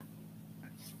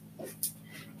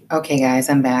Okay, guys,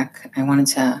 I'm back. I wanted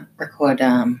to record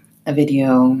a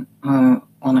video, well,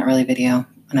 not really a video,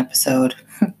 an episode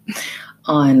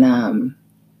on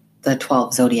the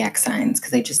 12 zodiac signs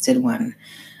because I just did one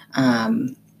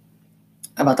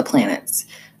about the planets.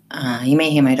 You may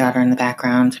hear my daughter in the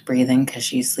background breathing because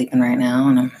she's sleeping right now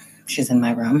and she's in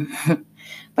my room.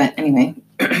 But anyway,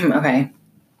 okay.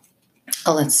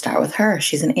 Oh, let's start with her.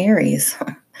 She's an Aries,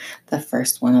 the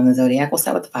first one on the zodiac. We'll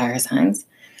start with the fire signs.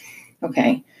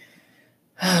 Okay.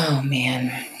 Oh,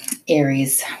 man.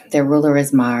 Aries, their ruler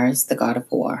is Mars, the god of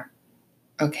war.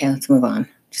 Okay, let's move on.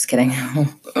 Just kidding.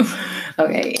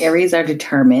 Okay, Aries are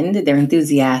determined. They're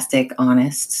enthusiastic,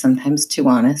 honest, sometimes too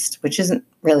honest, which isn't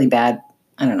really bad.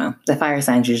 I don't know. The fire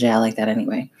signs usually are like that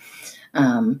anyway.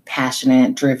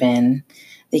 Passionate, driven.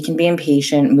 They can be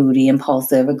impatient, moody,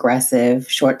 impulsive,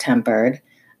 aggressive, short-tempered.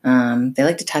 They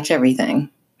like to touch everything.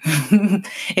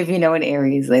 If you know an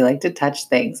Aries, they like to touch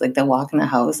things. Like they'll walk in the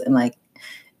house and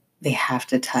they have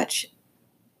to touch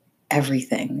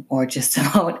everything or just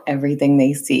about everything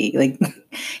they see. Like,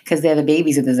 because they're the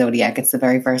babies of the zodiac. It's the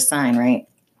very first sign, right?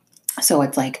 So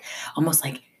it's like almost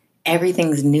like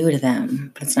everything's new to them,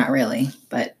 but it's not really.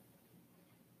 But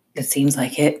it seems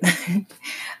like it.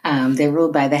 They're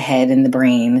ruled by the head and the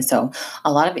brain. So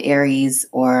a lot of Aries,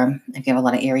 or if you have a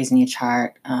lot of Aries in your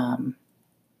chart,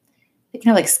 they can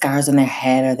have like scars on their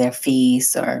head or their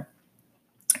face, or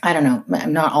I don't know.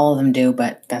 Not all of them do,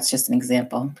 but that's just an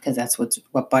example because that's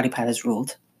what body part is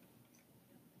ruled.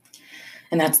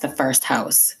 And that's the first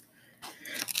house.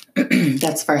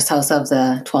 That's the first house of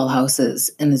the 12 houses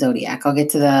in the zodiac. I'll get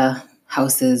to the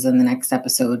houses in the next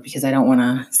episode because I don't want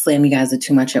to slam you guys with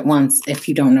too much at once if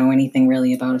you don't know anything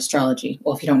really about astrology.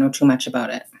 Well, if you don't know too much about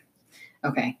it.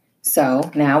 Okay,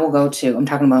 so now we'll go to, I'm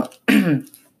talking about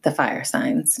the fire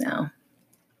signs now.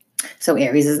 So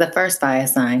Aries is the first fire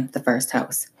sign, the first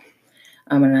house.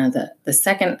 The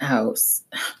second house.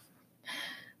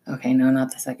 Okay, no,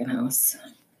 not the second house.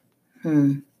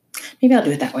 Maybe I'll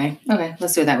do it that way. Okay,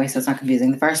 let's do it that way so it's not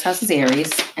confusing. The first house is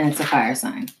Aries, and it's a fire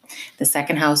sign. The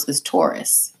second house is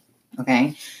Taurus.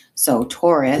 Okay, so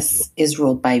Taurus is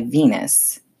ruled by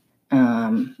Venus.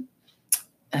 They're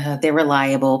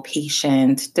reliable,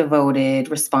 patient, devoted,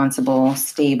 responsible,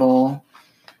 stable.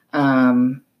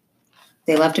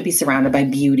 They love to be surrounded by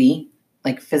beauty,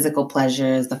 like physical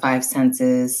pleasures, the five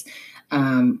senses.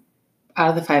 Out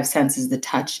of the five senses, the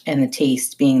touch and the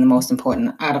taste being the most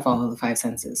important out of all of the five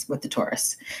senses with the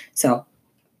Taurus. So,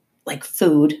 like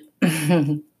food,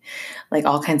 like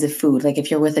all kinds of food. Like if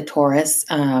you're with a Taurus,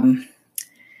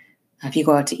 if you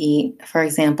go out to eat, for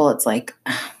example, it's like,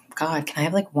 oh, God, can I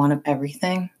have like one of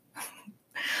everything?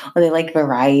 Or they like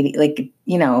variety, like,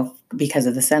 because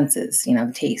of the senses,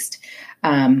 the taste.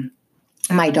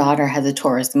 My daughter has a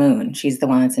Taurus moon. She's the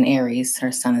one that's in Aries.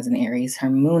 Her sun is in Aries. Her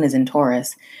moon is in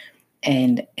Taurus.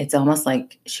 And it's almost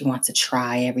like she wants to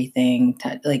try everything.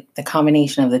 Like the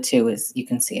combination of the two is, you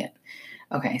can see it.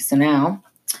 Okay, so now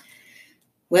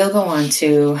we'll go on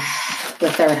to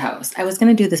the third house. I was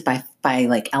going to do this by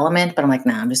like element, but I'm like,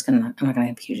 nah, I'm not going to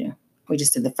confuse you. We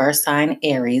just did the first sign,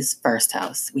 Aries, first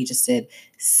house. We just did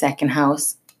second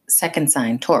house, second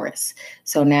sign, Taurus.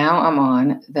 So now I'm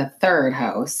on the third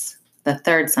house, the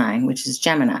third sign, which is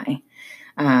Gemini.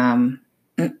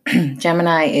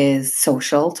 Gemini is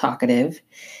social, talkative.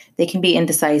 They can be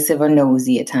indecisive or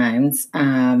nosy at times.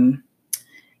 And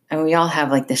we all have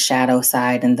like the shadow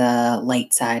side and the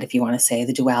light side, if you want to say,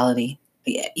 the duality.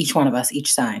 Each one of us,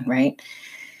 each sign, right?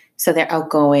 So they're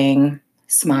outgoing,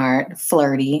 smart,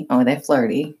 flirty. Oh, they're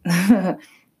flirty.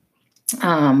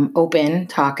 Open,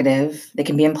 talkative. They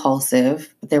can be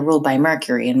impulsive. But they're ruled by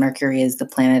Mercury, and Mercury is the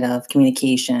planet of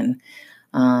communication,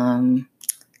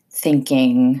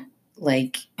 thinking.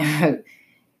 Like they're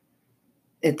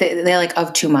like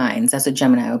of two minds. That's what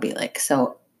Gemini would be like.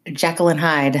 So Jekyll and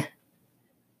Hyde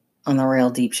on the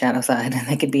real deep shadow side.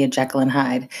 They could be a Jekyll and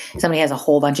Hyde. If somebody has a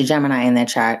whole bunch of Gemini in their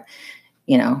chart,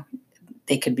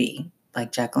 they could be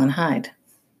like Jekyll and Hyde.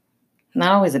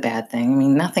 Not always a bad thing. I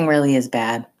mean, nothing really is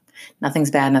bad.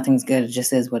 Nothing's bad, nothing's good. It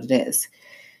just is what it is.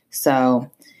 So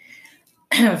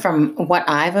from what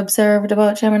I've observed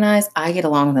about Geminis, I get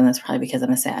along with them. That's probably because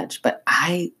I'm a Sag, but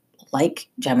I like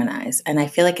Geminis, and I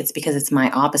feel like it's because it's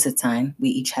my opposite sign. We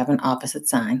each have an opposite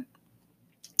sign,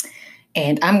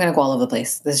 and I'm going to go all over the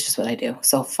place. This is just what I do.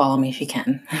 So follow me if you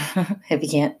can. If you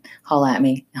can't, holla at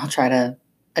me. I'll try to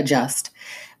adjust.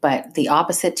 But the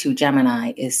opposite to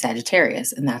Gemini is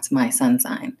Sagittarius, and that's my sun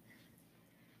sign.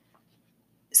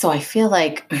 So I feel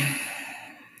like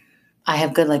I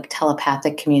have good like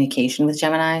telepathic communication with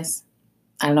Geminis.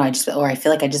 I don't know. I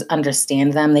feel like I just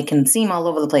understand them. They can seem all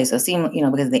over the place. They seem,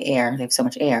 because of the air. They have so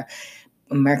much air.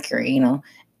 Mercury,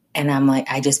 and I'm like,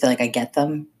 I just feel like I get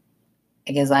them.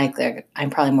 I guess I'm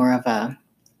probably more of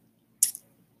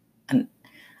an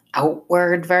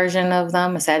outward version of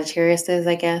them. A Sagittarius is,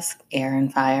 I guess, air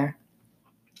and fire.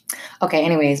 Okay,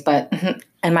 anyways, but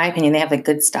in my opinion, they have a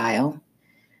good style.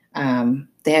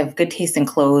 They have good taste in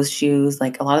clothes, shoes.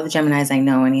 Like a lot of the Geminis I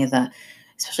know,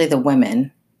 especially the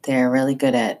women, they're really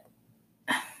good at,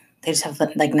 they just have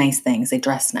like nice things. They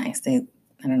dress nice. I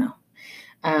don't know.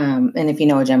 And if you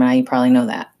know a Gemini, you probably know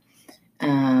that.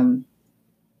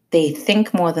 They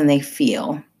think more than they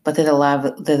feel, but they're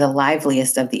the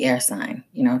liveliest of the air sign.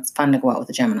 It's fun to go out with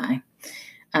a Gemini.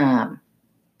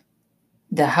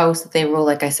 The house that they rule,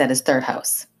 like I said, is third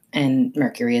house, and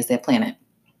Mercury is their planet.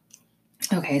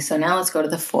 Okay, so now let's go to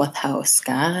the fourth house,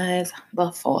 guys.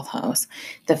 The fourth house.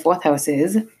 The fourth house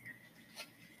is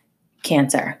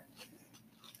Cancer.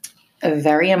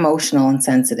 Very emotional and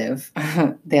sensitive.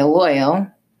 They're loyal,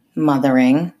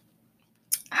 mothering,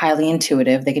 highly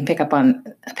intuitive. They can pick up on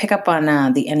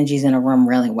the energies in a room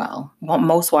really well.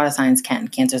 Most water signs can.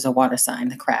 Cancer's a water sign,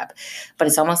 the crab, but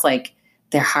it's almost like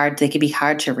they're hard. They can be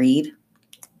hard to read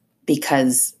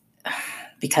because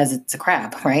it's a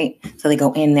crab, right? So they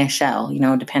go in their shell.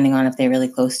 Depending on if they're really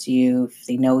close to you, if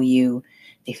they know you,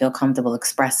 they feel comfortable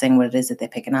expressing what it is that they're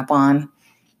picking up on.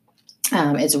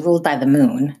 It's ruled by the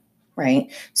moon, right?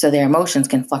 So their emotions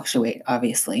can fluctuate,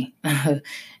 obviously.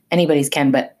 Anybody's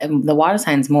can, but the water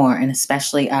signs more, and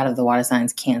especially out of the water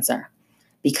signs, Cancer.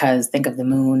 Because think of the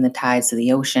moon, the tides to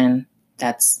the ocean.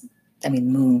 The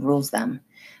moon rules them.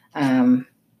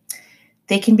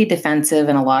 They can be defensive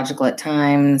and illogical at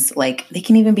times. Like, they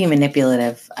can even be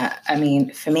manipulative.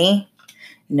 For me,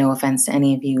 no offense to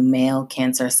any of you male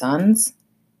Cancer suns,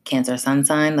 Cancer sun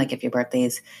sign, like if your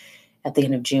birthday's at the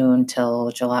end of June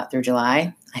through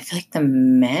July, I feel like the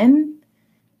men,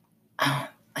 they're,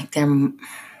 I don't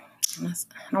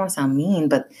want to sound mean,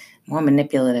 but more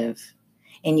manipulative.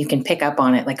 And you can pick up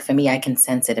on it. Like for me, I can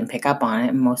sense it and pick up on it.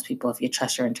 And most people, if you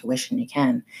trust your intuition, you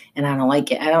can. And I don't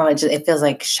like it. It feels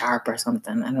like sharp or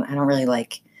something. I don't really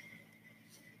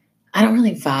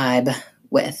vibe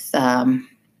with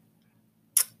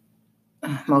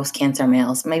most Cancer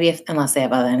males. Maybe unless they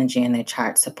have other energy in their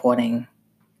chart supporting,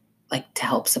 like to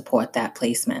help support that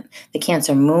placement. The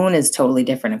Cancer moon is totally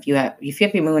different. If you have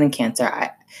your moon in Cancer, I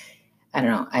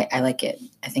don't know. I like it.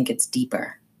 I think it's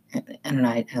deeper. I don't know.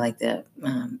 I like the,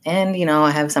 and I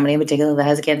have somebody in particular that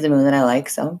has a Cancer moon that I like.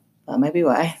 So that might be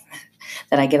why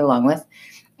that I get along with.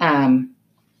 And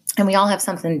we all have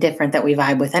something different that we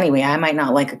vibe with anyway. I might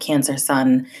not like a Cancer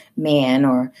sun man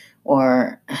or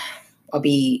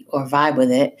vibe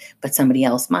with it, but somebody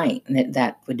else might. And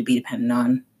that would be dependent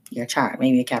on your chart.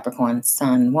 Maybe a Capricorn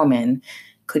sun woman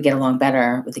could get along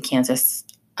better with the Cancer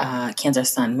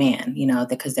sun man,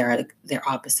 because they're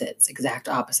opposites, exact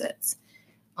opposites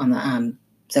on the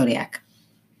zodiac.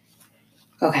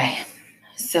 Okay,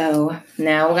 so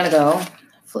now we're going to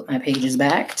flip my pages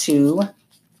back to,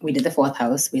 we did the fourth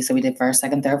house. We did first,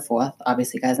 second, third, fourth.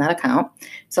 Obviously, guys, not a count.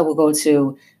 So we'll go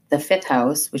to the fifth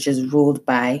house, which is ruled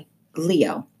by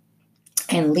Leo.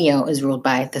 And Leo is ruled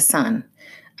by the sun.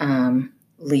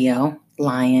 Leo,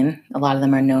 lion, a lot of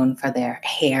them are known for their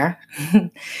hair.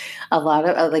 A lot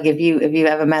of, if you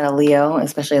ever met a Leo,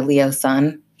 especially a Leo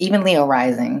sun, even Leo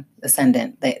rising,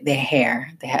 ascendant, their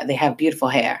hair, they have beautiful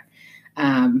hair.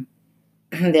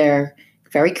 They're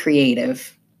very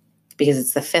creative because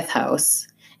it's the fifth house,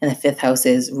 and the fifth house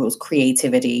rules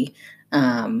creativity,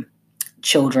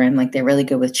 children, like they're really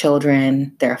good with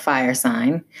children. They're a fire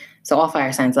sign. So all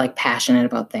fire signs are passionate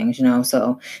about things,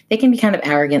 so they can be kind of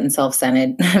arrogant and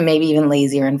self-centered, maybe even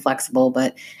lazy or inflexible,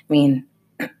 but they're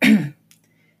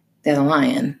the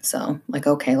lion. So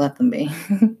okay, let them be.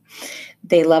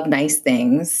 They love nice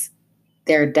things.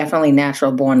 They're definitely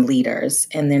natural born leaders,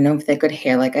 and they're known for their good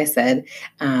hair. Like I said,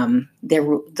 they're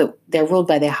ruled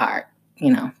by their heart,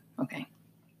 okay.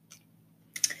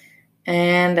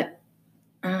 And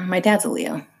my dad's a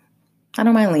Leo. I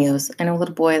don't mind Leos. I know a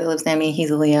little boy that lives near me.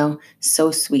 He's a Leo.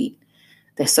 So sweet.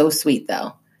 They're so sweet,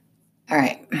 though. All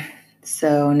right.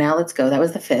 So now let's go. That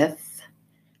was the fifth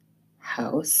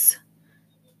house.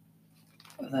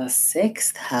 The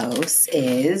sixth house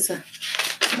is,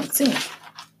 let's see,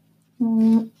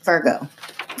 Virgo.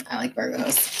 I like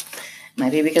Virgos.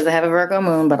 Might be because I have a Virgo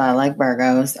moon, but I like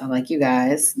Virgos. I like you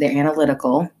guys. They're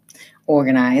analytical,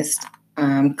 organized,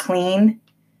 clean.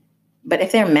 But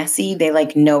if they're messy, they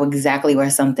know exactly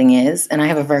where something is. And I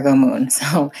have a Virgo moon.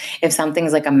 So if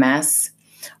something's a mess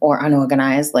or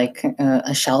unorganized, like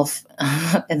a shelf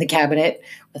in the cabinet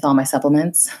with all my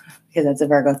supplements, because that's a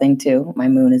Virgo thing too. My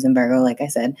moon is in Virgo, like I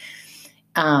said.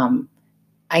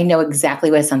 I know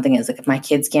exactly where something is. Like if my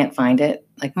kids can't find it,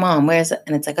 like, Mom, where's it?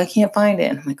 And it's like, I can't find it.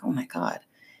 And I'm like, oh my God.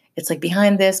 It's like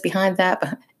behind this, behind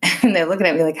that. And they're looking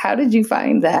at me like, how did you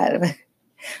find that?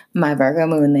 My Virgo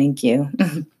moon, thank you.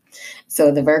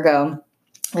 So the Virgo,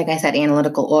 like I said,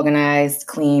 analytical, organized,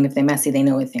 clean. If they're messy, they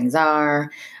know what things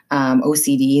are.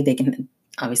 OCD, they can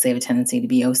obviously have a tendency to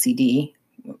be OCD.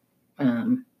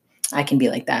 I can be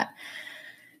like that.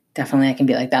 Definitely I can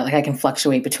be like that. Like I can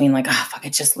fluctuate between like, oh, fuck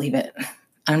it, just leave it.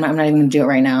 I'm not even going to do it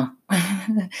right now.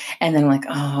 And then I'm like,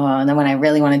 oh, and then when I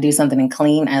really want to do something and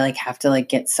clean, I like have to like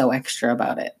get so extra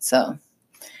about it. So,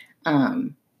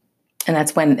 and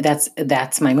that's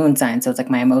my moon sign. So it's like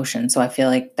my emotion. So I feel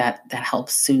like that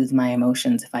helps soothe my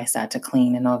emotions if I start to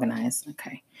clean and organize.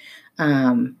 Okay.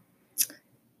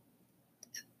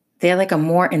 They're like a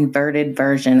more inverted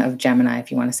version of Gemini, if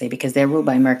you want to say, because they're ruled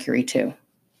by Mercury too.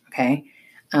 Okay.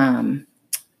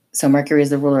 So Mercury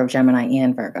is the ruler of Gemini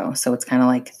and Virgo. So it's kind of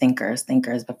like thinkers,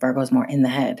 but Virgo's more in the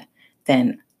head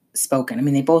than spoken. I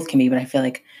mean, they both can be, but I feel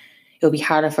like it'll be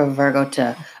harder for Virgo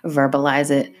to verbalize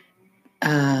it.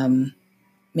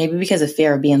 Maybe because of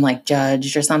fear of being like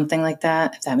judged or something like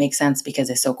that, if that makes sense, because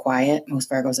they're so quiet. Most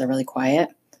Virgos are really quiet.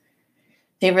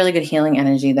 They have really good healing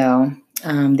energy though.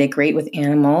 They're great with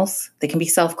animals. They can be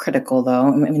self-critical though.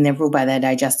 I mean, they're ruled by their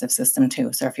digestive system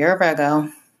too. So if you're a Virgo,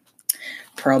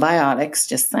 probiotics,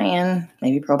 just saying,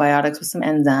 maybe probiotics with some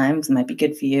enzymes might be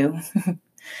good for you.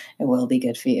 It will be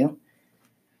good for you.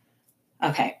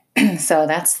 Okay, so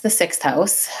that's the 6th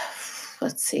house.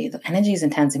 Let's see, the energy is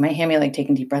intense. You might hear me like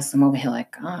taking deep breaths. I'm over here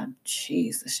like, God,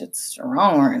 jeez, this shit's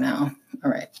strong right now. All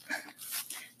right.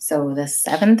 So the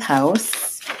 7th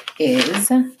house is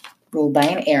ruled by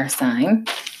an air sign.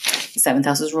 The 7th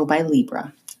house is ruled by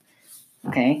Libra.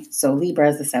 Okay, so Libra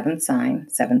is the 7th sign,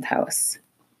 7th house.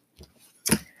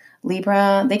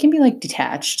 Libra, they can be like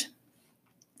detached,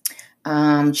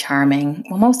 charming.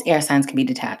 Well, most air signs can be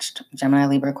detached. Gemini,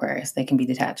 Libra, Aquarius, they can be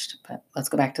detached. But let's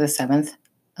go back to the 7th,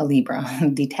 a Libra,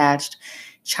 detached,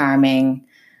 charming.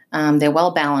 They're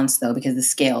well balanced though because the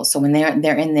scales. So when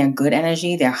they're in their good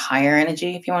energy, their higher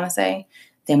energy, if you want to say,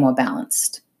 they're more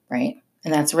balanced, right?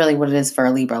 And that's really what it is for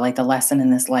a Libra. Like the lesson in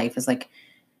this life is like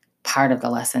part of the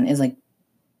lesson is like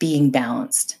being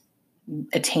balanced,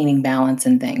 attaining balance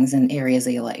in things in areas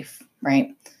of your life, right?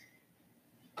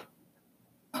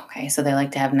 Okay, so they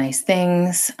like to have nice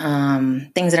things,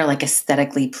 things that are like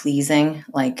aesthetically pleasing,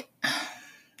 like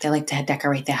they like to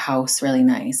decorate their house really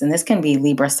nice. And this can be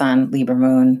Libra sun, Libra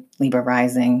moon, Libra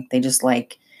rising. They just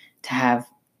like to have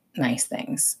nice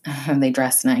things. They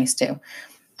dress nice too.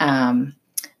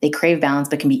 They crave balance,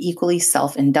 but can be equally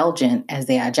self-indulgent as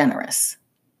they are generous.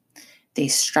 They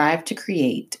strive to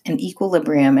create an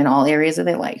equilibrium in all areas of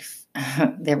their life.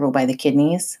 They're ruled by the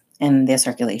kidneys and their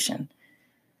circulation.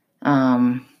 Let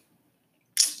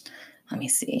me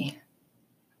see.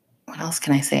 What else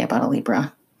can I say about a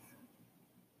Libra?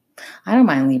 I don't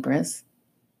mind Libras.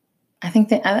 I think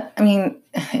that, I mean,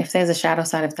 if there's a shadow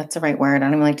side, if that's the right word, I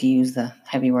don't even like to use the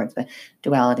heavy words, but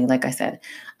duality, like I said.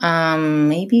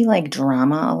 Maybe like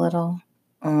drama a little,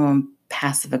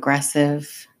 passive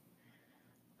aggressive.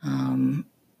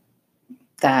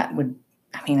 That would,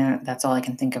 I mean, that's all I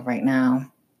can think of right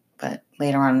now. But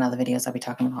later on in other videos, I'll be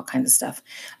talking about all kinds of stuff.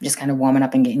 I'm just kind of warming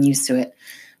up and getting used to it.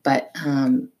 But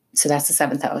so that's the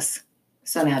 7th house.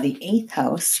 So now the 8th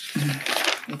house,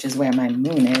 which is where my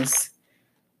moon is.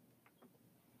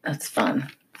 That's fun.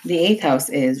 The 8th house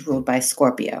is ruled by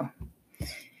Scorpio.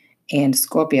 And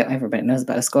Scorpio, everybody knows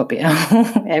about a Scorpio.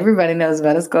 Everybody knows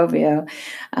about a Scorpio.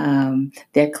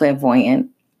 They're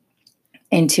clairvoyant,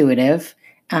 intuitive.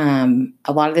 A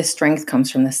lot of this strength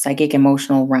comes from the psychic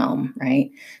emotional realm,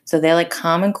 right? So they're like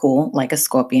calm and cool, like a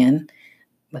scorpion,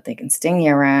 but they can sting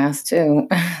your ass too.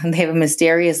 They have a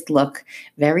mysterious look,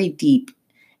 very deep,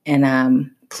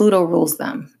 and Pluto rules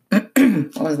them.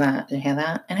 What was that? Did you hear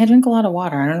that? And I drink a lot of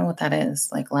water. I don't know what that is.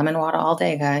 Like lemon water all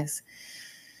day, guys.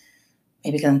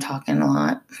 Maybe because I'm talking a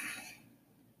lot.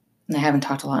 And I haven't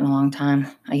talked a lot in a long time.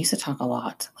 I used to talk a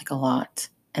lot, like a lot.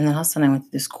 And then all of a sudden I went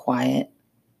through this quiet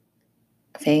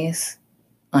phase.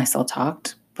 I still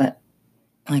talked, but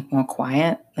like more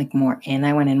quiet, like more in.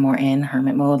 I went in more in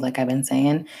hermit mode, like I've been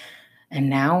saying. And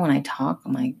now when I talk,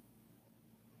 I'm like,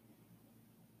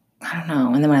 I don't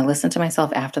know. And then when I listen to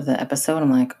myself after the episode,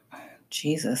 I'm like,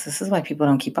 Jesus, this is why people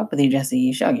don't keep up with you,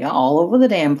 Jesse. You're all over the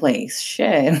damn place.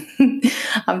 Shit.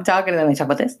 I'm talking to them. I talk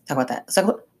about this, talk about that.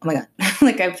 So, oh my God.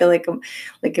 Like, I feel like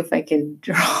if I could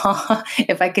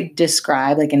if I could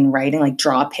describe, like in writing, like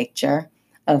draw a picture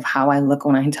of how I look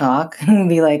when I talk,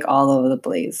 be like all over the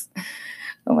place.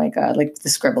 Oh my God, like the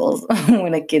scribbles when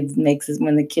when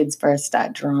the kids first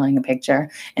start drawing a picture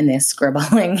and they're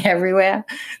scribbling everywhere.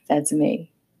 That's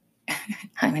me.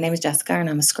 Hi, my name is Jessica and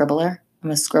I'm a scribbler.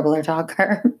 I'm a scribbler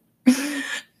talker.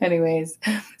 Anyways,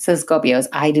 so Scorpios.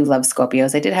 I do love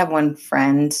Scorpios. I did have one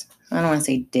friend. I don't want to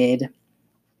say did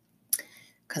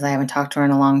because I haven't talked to her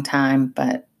in a long time,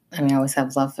 but I mean, I always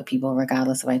have love for people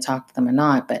regardless if I talk to them or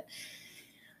not. But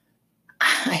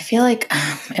I feel like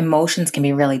emotions can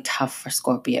be really tough for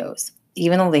Scorpios.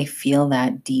 Even though they feel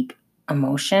that deep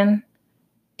emotion,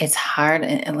 it's hard.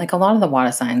 And like a lot of the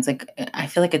water signs, like I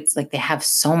feel like it's like they have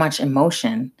so much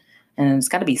emotion and it's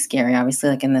got to be scary, obviously,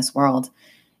 like in this world.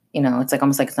 It's like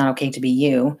almost like it's not okay to be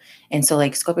you. And so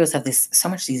like Scorpios have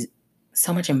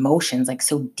so much emotions, like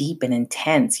so deep and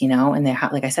intense, and they're,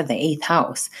 like I said, the eighth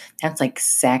house, that's like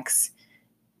sex.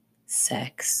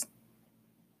 It's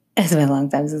been a long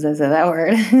time since I said that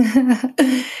word.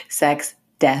 Sex,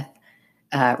 death,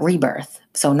 rebirth.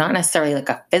 So not necessarily like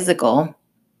a physical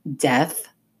death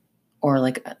or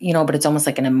like, but it's almost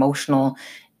like an emotional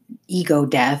ego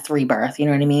death, rebirth. You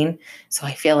know what I mean? So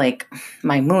I feel like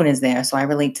my moon is there. So I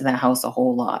relate to that house a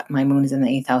whole lot. My moon is in the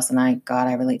eighth house and I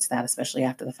relate to that, especially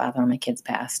after the father of my kids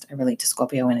passed. I relate to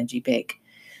Scorpio energy big.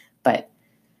 But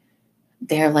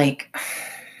they're like,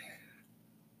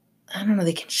 I don't know,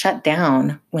 they can shut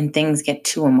down when things get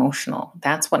too emotional.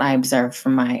 That's what I observed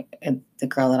from the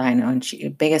girl that I know. And she,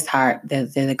 biggest heart, they're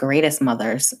the greatest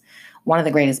mothers, one of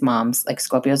the greatest moms. Like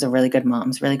Scorpios are really good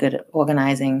moms, really good at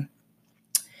organizing,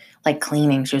 like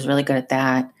cleaning. She was really good at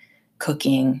that.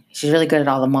 Cooking. She's really good at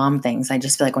all the mom things. I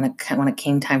just feel like when it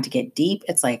came time to get deep,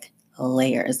 it's like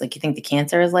layers. Like you think the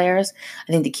Cancer is layers.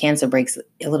 I think the Cancer breaks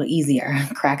a little easier,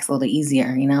 cracks a little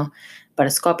easier, But a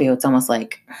Scorpio, it's almost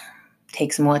like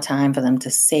takes more time for them to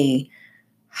say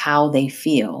how they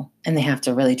feel and they have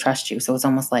to really trust you. So it's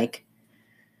almost like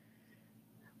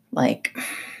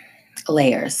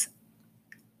layers,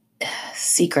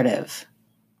 secretive,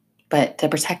 but to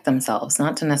protect themselves,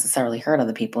 not to necessarily hurt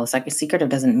other people. It's like secretive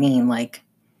doesn't mean like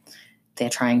they're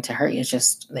trying to hurt you. It's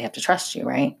just they have to trust you,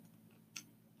 right?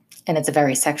 And it's a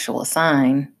very sexual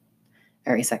sign,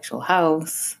 very sexual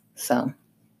house. So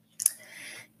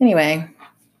anyway,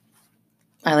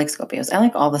 I like Scorpios. I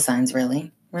like all the signs,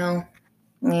 really. Well,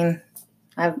 I mean,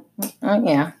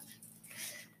 yeah.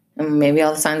 And maybe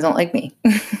all the signs don't like me.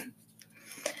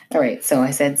 All right, so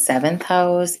I said 7th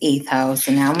house, 8th house,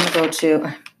 and now I'm going to go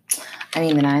to, the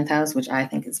 9th house, which I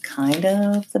think is kind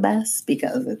of the best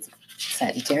because it's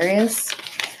Sagittarius.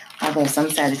 Although some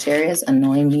Sagittarius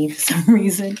annoy me for some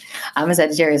reason. I'm a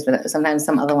Sagittarius, but sometimes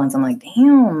some other ones I'm like,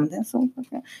 damn, they're so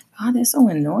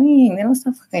annoying. They don't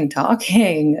stop fucking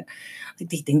talking. Like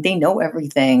they think they know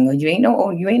everything. You ain't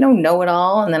no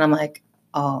know-it-all. And then I'm like,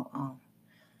 oh,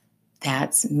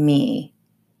 that's me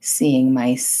seeing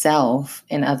myself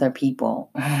in other people.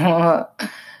 I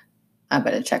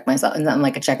better check myself. It's not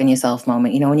like a checking yourself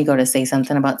moment. When you go to say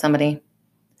something about somebody,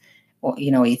 or,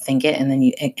 you think it and then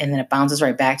it bounces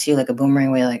right back to you like a boomerang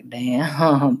way, like,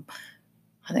 damn,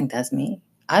 I think that's me.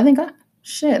 I think I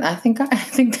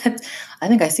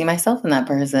see myself in that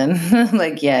person.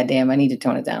 Like, yeah, damn, I need to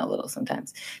tone it down a little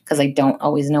sometimes because I don't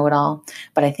always know it all.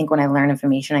 But I think when I learn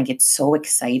information, I get so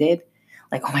excited.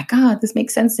 Like, oh my God, this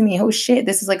makes sense to me. Oh shit,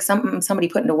 this is like something somebody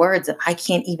put into words that I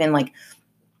can't even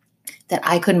that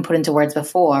I couldn't put into words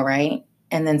before, right?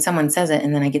 And then someone says it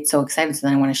and then I get so excited. So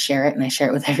then I want to share it and I share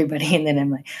it with everybody. And then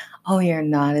I'm like, oh, you're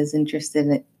not as interested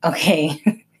in it.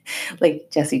 Okay.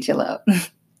 Like, Jesse, chill out.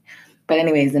 But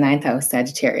anyways, the 9th house,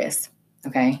 Sagittarius.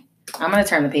 Okay. I'm going to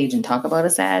turn the page and talk about a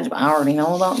Sag, but I already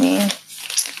know about me.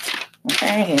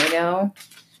 Okay, here we go.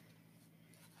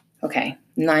 Okay.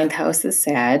 9th house is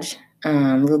Sag,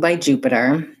 ruled by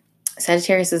Jupiter.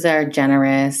 Sagittarius are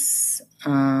generous,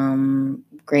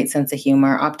 great sense of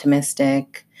humor,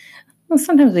 optimistic. Well,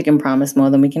 sometimes we can promise more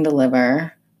than we can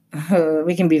deliver.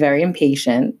 We can be very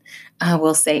impatient.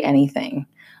 We'll say anything.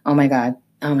 Oh my God.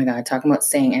 Talking about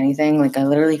saying anything. Like I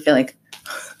literally feel like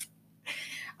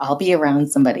I'll be around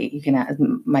somebody. You can ask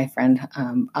my friend.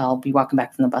 I'll be walking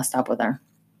back from the bus stop with her.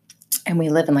 And we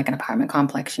live in like an apartment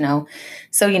complex,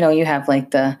 So, you have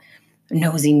like the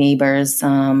nosy neighbors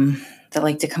that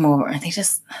like to come over. And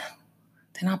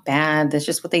they're not bad. That's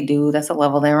just what they do. That's the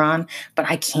level they're on. But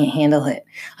I can't handle it.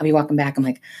 I'll be walking back. I'm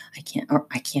like, I can't.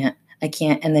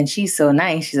 And then she's so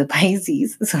nice. She's a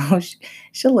Pisces. So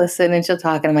she'll listen and she'll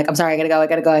talk. And I'm like, I'm sorry, I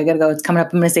gotta go. It's coming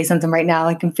up. I'm going to say something right now.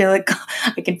 I can feel it.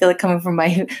 I can feel it coming from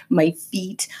my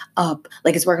feet up.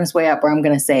 Like it's working its way up where I'm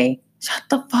going to say, shut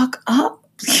the fuck up.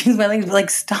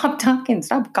 Like, stop talking.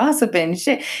 Stop gossiping.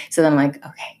 Shit. So then I'm like,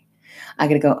 okay. I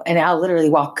gotta go. And I'll literally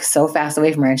walk so fast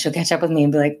away from her and she'll catch up with me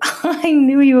and be like, I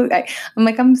knew you. I'm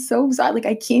like, I'm so sorry. Like,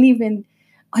 I don't even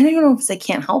know if I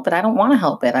can't help it. I don't want to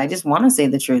help it. I just want to say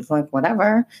the truth. Like,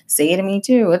 whatever. Say it to me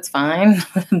too. It's fine.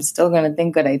 I'm still going to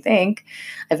think what I think.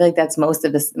 I feel like that's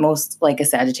most like a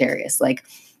Sagittarius. Like,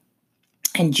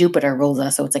 and Jupiter rules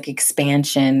us. So it's like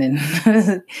expansion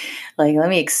and like, let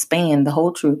me expand the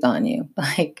whole truth on you.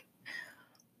 Like,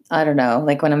 I don't know,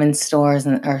 like when I'm in stores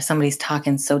or somebody's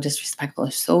talking so disrespectful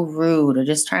or so rude or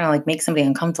just trying to like make somebody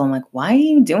uncomfortable. I'm like, why are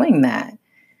you doing that?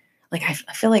 Like, I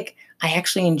feel like I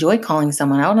actually enjoy calling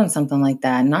someone out on something like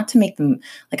that, not to make them,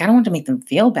 like, I don't want to make them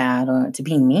feel bad or to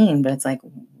be mean, but it's like,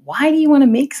 why do you want to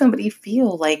make somebody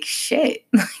feel like shit?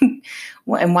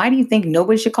 And why do you think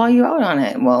nobody should call you out on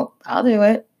it? Well, I'll do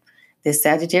it. This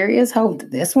Sagittarius,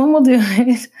 this one will do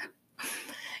it.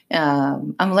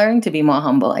 I'm learning to be more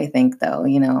humble, I think, though,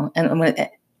 and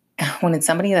when it's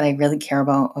somebody that I really care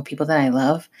about or people that I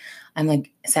love, I'm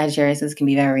like, Sagittarius can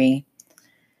be very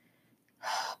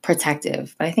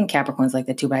protective, but I think Capricorn's like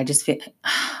that too, but I just feel,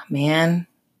 man,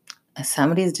 if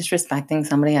somebody's disrespecting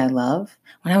somebody I love.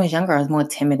 When I was younger, I was more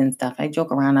timid and stuff. I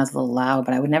joke around, I was a little loud,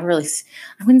 but I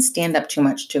wouldn't stand up too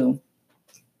much to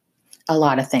a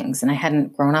lot of things. And I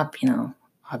hadn't grown up,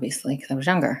 obviously, because I was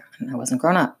younger and I wasn't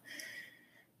grown up.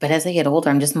 But as I get older,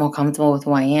 I'm just more comfortable with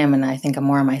who I am. And I think I'm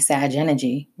more in my Sag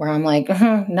energy where I'm like,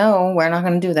 no, we're not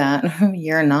going to do that.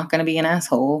 You're not going to be an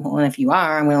asshole. And if you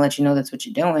are, I'm going to let you know that's what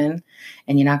you're doing.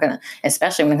 And you're not going to,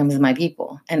 especially when it comes to my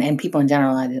people and people in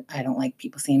general. I don't like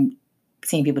people seeing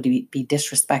people to be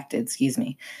disrespected, excuse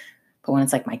me. But when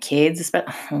it's like my kids,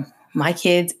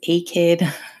 a kid,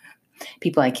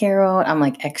 people I care about, I'm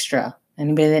like extra.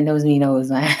 Anybody that knows me knows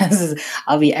my ass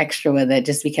I'll be extra with it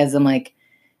just because I'm like,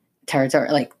 territory,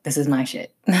 like, this is my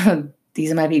shit.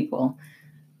 These are my people.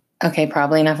 Okay,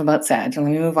 probably enough about Sag. Let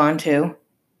me move on to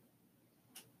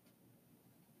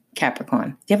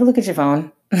Capricorn. Do you ever look at your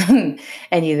phone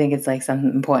and you think it's like some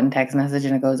important text message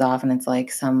and it goes off and it's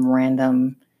like some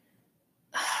random,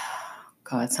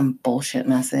 some bullshit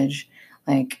message?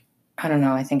 Like, I don't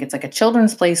know. I think it's like a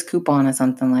Children's Place coupon or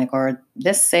something or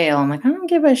this sale. I'm like, I don't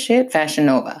give a shit. Fashion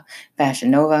Nova,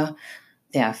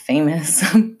 yeah, famous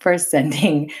for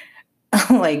sending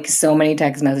like so many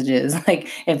text messages. Like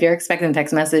if you're expecting a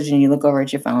text message and you look over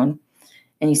at your phone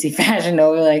and you see Fashion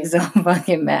Nova, like so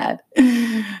fucking mad.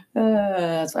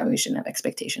 That's why we shouldn't have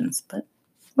expectations, but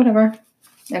whatever.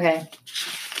 Okay.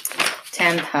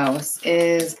 10th house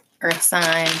is Earth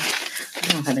sign. I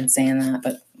don't know if I've been saying that,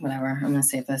 but whatever. I'm going to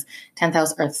say this. 10th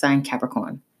house, Earth sign,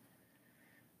 Capricorn.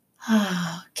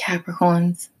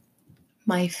 Capricorns.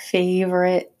 My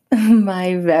favorite.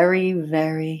 My very,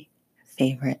 very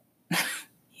favorite.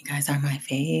 You guys are my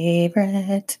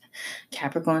favorite.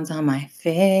 Capricorns are my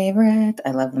favorite.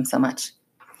 I love them so much.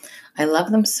 I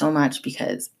love them so much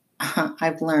because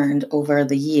I've learned over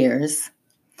the years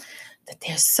that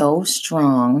they're so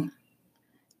strong.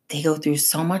 They go through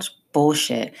so much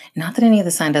bullshit. Not that any of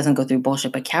the sign doesn't go through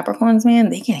bullshit, but Capricorns, man,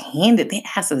 they get their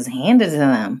asses handed to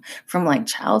them from like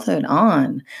childhood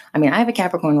on. I mean, I have a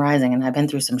Capricorn rising and I've been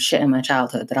through some shit in my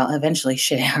childhood that I'll eventually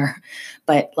share.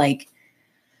 But like,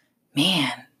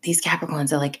 man, these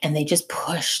Capricorns are like, and they just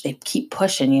push, they keep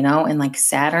pushing, and like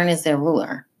Saturn is their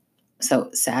ruler. So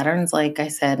Saturn's, like I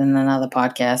said in another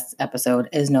podcast episode,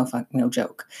 is no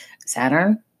joke.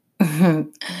 Saturn,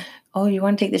 oh, you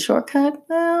want to take the shortcut?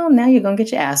 Well, now you're going to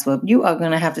get your ass whooped. You are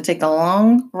going to have to take the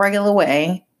long, regular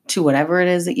way to whatever it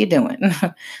is that you're doing.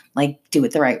 Like, do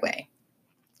it the right way.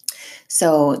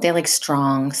 So they're like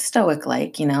strong, stoic,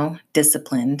 like,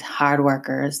 disciplined, hard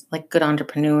workers, like good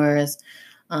entrepreneurs.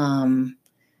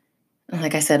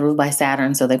 Like I said, ruled by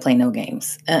Saturn, so they play no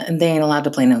games. And they ain't allowed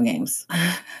to play no games.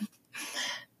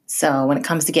 So when it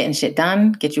comes to getting shit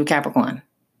done, get you a Capricorn.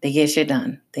 They get shit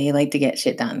done. They like to get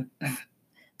shit done.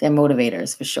 They're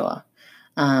motivators for sure.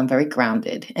 Very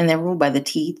grounded. And they're ruled by the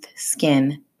teeth,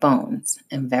 skin, bones,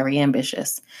 and very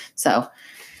ambitious. So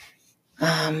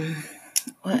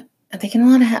what they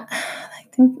can I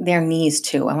think their knees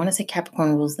too. I want to say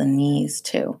Capricorn rules the knees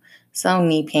too. So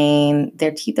knee pain,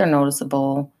 their teeth are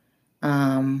noticeable.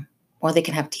 Or they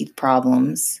can have teeth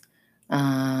problems.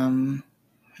 I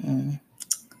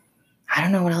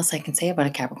don't know what else I can say about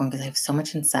a Capricorn because I have so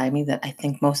much inside me that I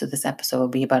think most of this episode will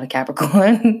be about a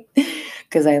Capricorn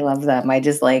because I love them. I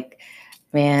just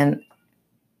man,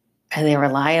 are they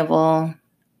reliable,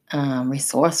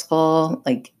 resourceful?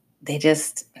 Like they're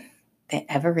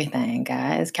everything,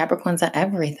 guys. Capricorns are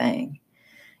everything.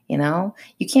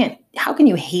 How can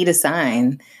you hate a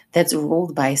sign that's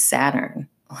ruled by Saturn?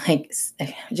 Like,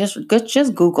 just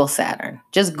Google Saturn.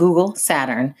 Just Google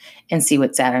Saturn and see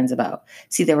what Saturn's about.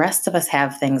 See, the rest of us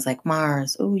have things like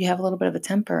Mars. Oh, you have a little bit of a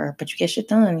temper, but you get shit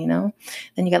done, you know?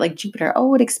 Then you got like Jupiter.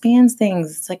 Oh, it expands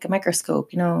things. It's like a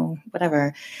microscope, you know,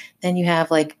 whatever. Then you have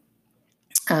like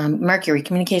Mercury,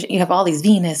 communication. You have all these.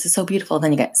 Venus is so beautiful.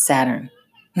 Then you got Saturn.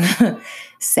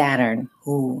 Saturn.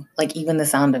 Ooh, like even the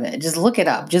sound of it. Just look it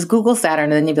up. Just Google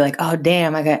Saturn, and then you'll be like, oh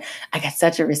damn, I got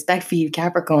such a respect for you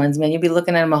Capricorns, man. You'll be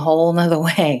looking at them a whole nother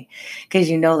way. Because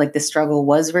you know, like the struggle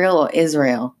was real or is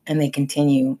real, and they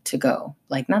continue to go.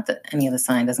 Like, not that any other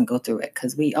sign doesn't go through it,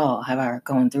 because we all have our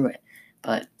going through it.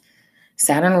 But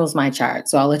Saturn rules my chart.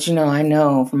 So I'll let you know, I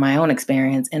know from my own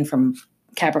experience and from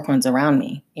Capricorns around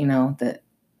me, you know, that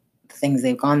the things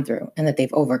they've gone through and that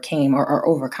they've overcame or are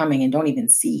overcoming and don't even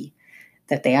see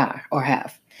that they are or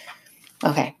have.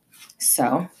 Okay,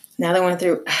 so now that I went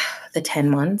through the 10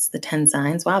 months, the 10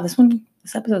 signs. Wow, this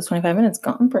episode's 25 minutes,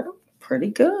 gone pretty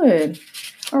good.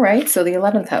 All right, so the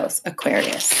 11th house,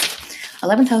 Aquarius.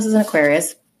 11th house is an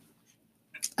Aquarius.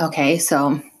 Okay,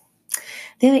 so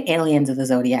they're the aliens of the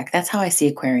zodiac. That's how I see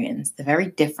Aquarians. They're very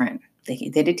different. They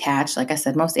detach, like I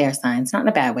said, most air signs, not in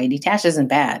a bad way. Detached isn't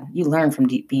bad. You learn from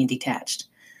being detached.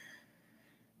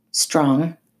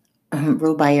 Strong,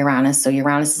 ruled by Uranus. So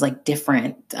Uranus is like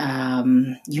different,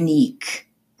 unique,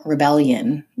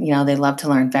 rebellion. You know, they love to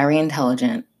learn, very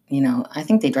intelligent. You know, I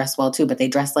think they dress well too, but they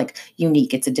dress like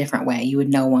unique. It's a different way. You would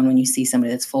know one when you see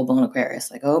somebody that's full blown Aquarius.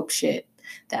 Like, oh shit,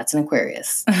 that's an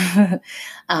Aquarius.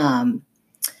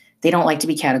 They don't like to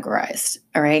be categorized.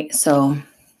 All right. So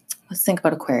let's think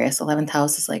about Aquarius. 11th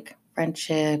house is like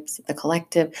friendships, the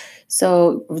collective.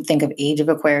 So think of age of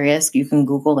Aquarius. You can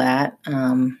Google that.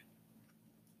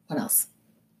 What else?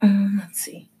 Let's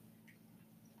see.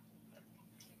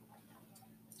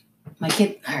 My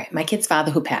kid's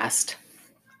father who passed.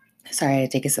 Sorry, I had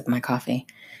to take a sip of my coffee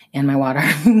and my water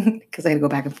because I had to go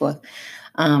back and forth.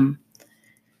 My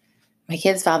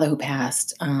kid's father who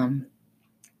passed,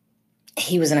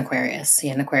 he was an Aquarius. He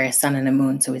had an Aquarius sun and a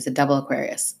moon, so he's a double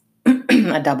Aquarius,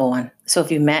 a double one. So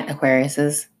if you met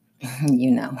Aquariuses,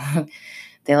 you know,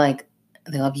 they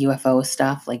love UFO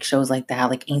stuff, like shows like that,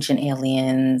 like Ancient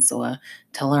Aliens, or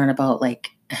to learn about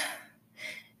like,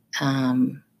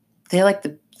 they like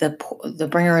the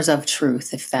bringers of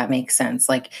truth, if that makes sense.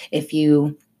 Like if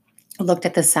you looked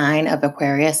at the sign of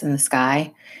Aquarius in the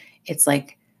sky, it's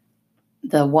like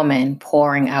the woman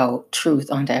pouring out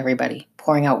truth onto everybody,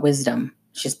 pouring out wisdom.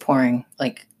 She's pouring,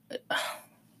 like,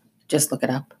 just look it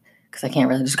up because I can't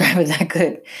really describe it that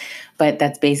good. But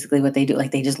that's basically what they do.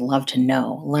 Like they just love to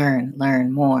know, learn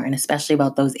more, and especially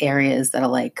about those areas that are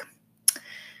like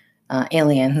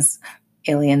aliens.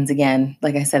 Aliens again,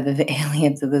 like I said, they're the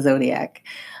aliens of the zodiac.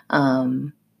 I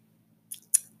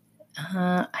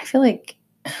feel like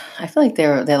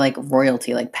they're like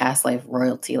royalty, like past life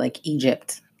royalty, like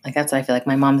Egypt. Like that's what I feel like.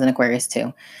 My mom's an Aquarius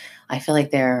too. I feel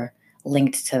like they're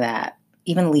linked to that.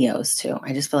 Even Leos too.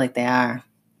 I just feel like they are.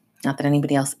 Not that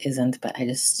anybody else isn't, but I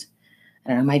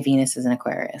don't know. My Venus is an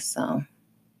Aquarius, so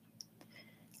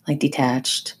like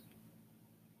detached.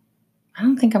 I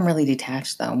don't think I'm really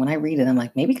detached though. When I read it, I'm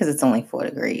like, maybe because it's only 4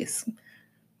 degrees.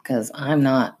 Because I'm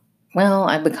not, well,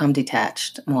 I've become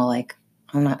detached. More like,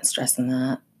 I'm not stressing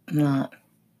that.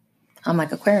 I'm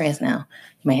like Aquarius now.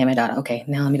 You may hear my daughter. Okay,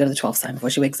 now let me go to the 12th sign before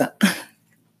she wakes up.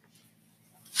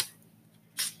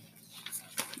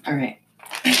 All right.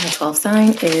 The 12th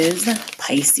sign is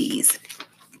Pisces.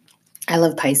 I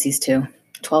love Pisces too.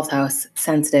 12th house,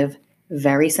 sensitive,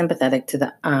 very sympathetic to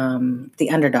the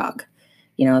underdog.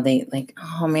 You know, they like,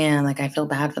 oh man, like I feel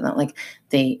bad for them. Like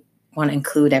they want to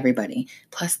include everybody.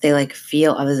 Plus they like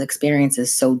feel others'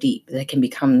 experiences so deep that it can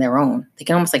become their own. They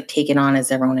can almost like take it on as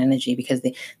their own energy because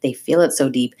they feel it so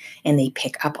deep and they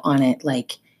pick up on it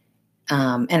like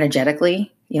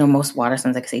energetically. You know, most water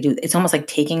signs, like I say, do. It's almost like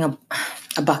taking a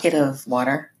bucket of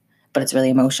water, but it's really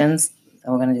emotions.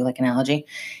 So we're going to do like an analogy.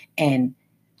 And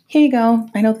here you go.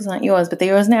 I know this is not yours, but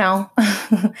they're yours now.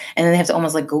 And then they have to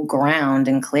almost like go ground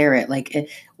and clear it. Like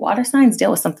water signs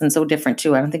deal with something so different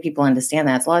too. I don't think people understand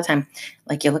that. It's a lot of time,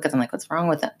 like you look at them like, what's wrong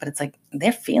with it? But it's like,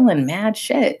 they're feeling mad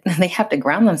shit. They have to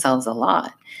ground themselves a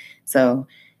lot. So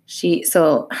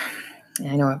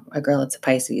I know a girl that's a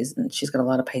Pisces and she's got a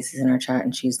lot of Pisces in her chart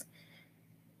and she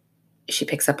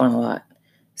picks up on a lot.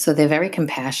 So they're very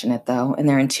compassionate though, and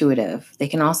they're intuitive. They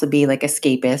can also be like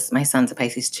escapists. My son's a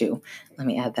Pisces too. Let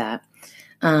me add that.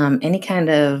 Any kind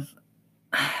of,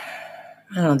 I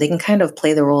don't know, they can kind of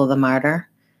play the role of the martyr.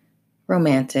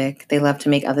 Romantic. They love to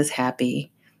make others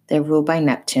happy. They're ruled by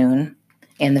Neptune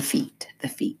and the feet.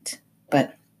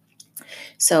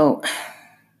 So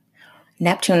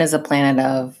Neptune is a planet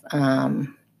of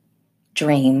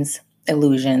dreams,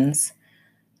 illusions.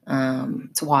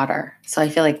 It's water. So I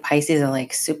feel like Pisces are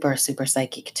like super, super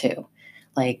psychic too.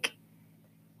 Like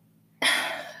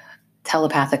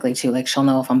telepathically too. Like she'll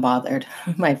know if I'm bothered.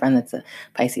 My friend that's a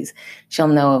Pisces, she'll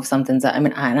know if something's,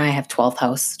 and I have 12th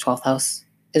house. 12th house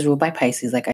is ruled by Pisces. Like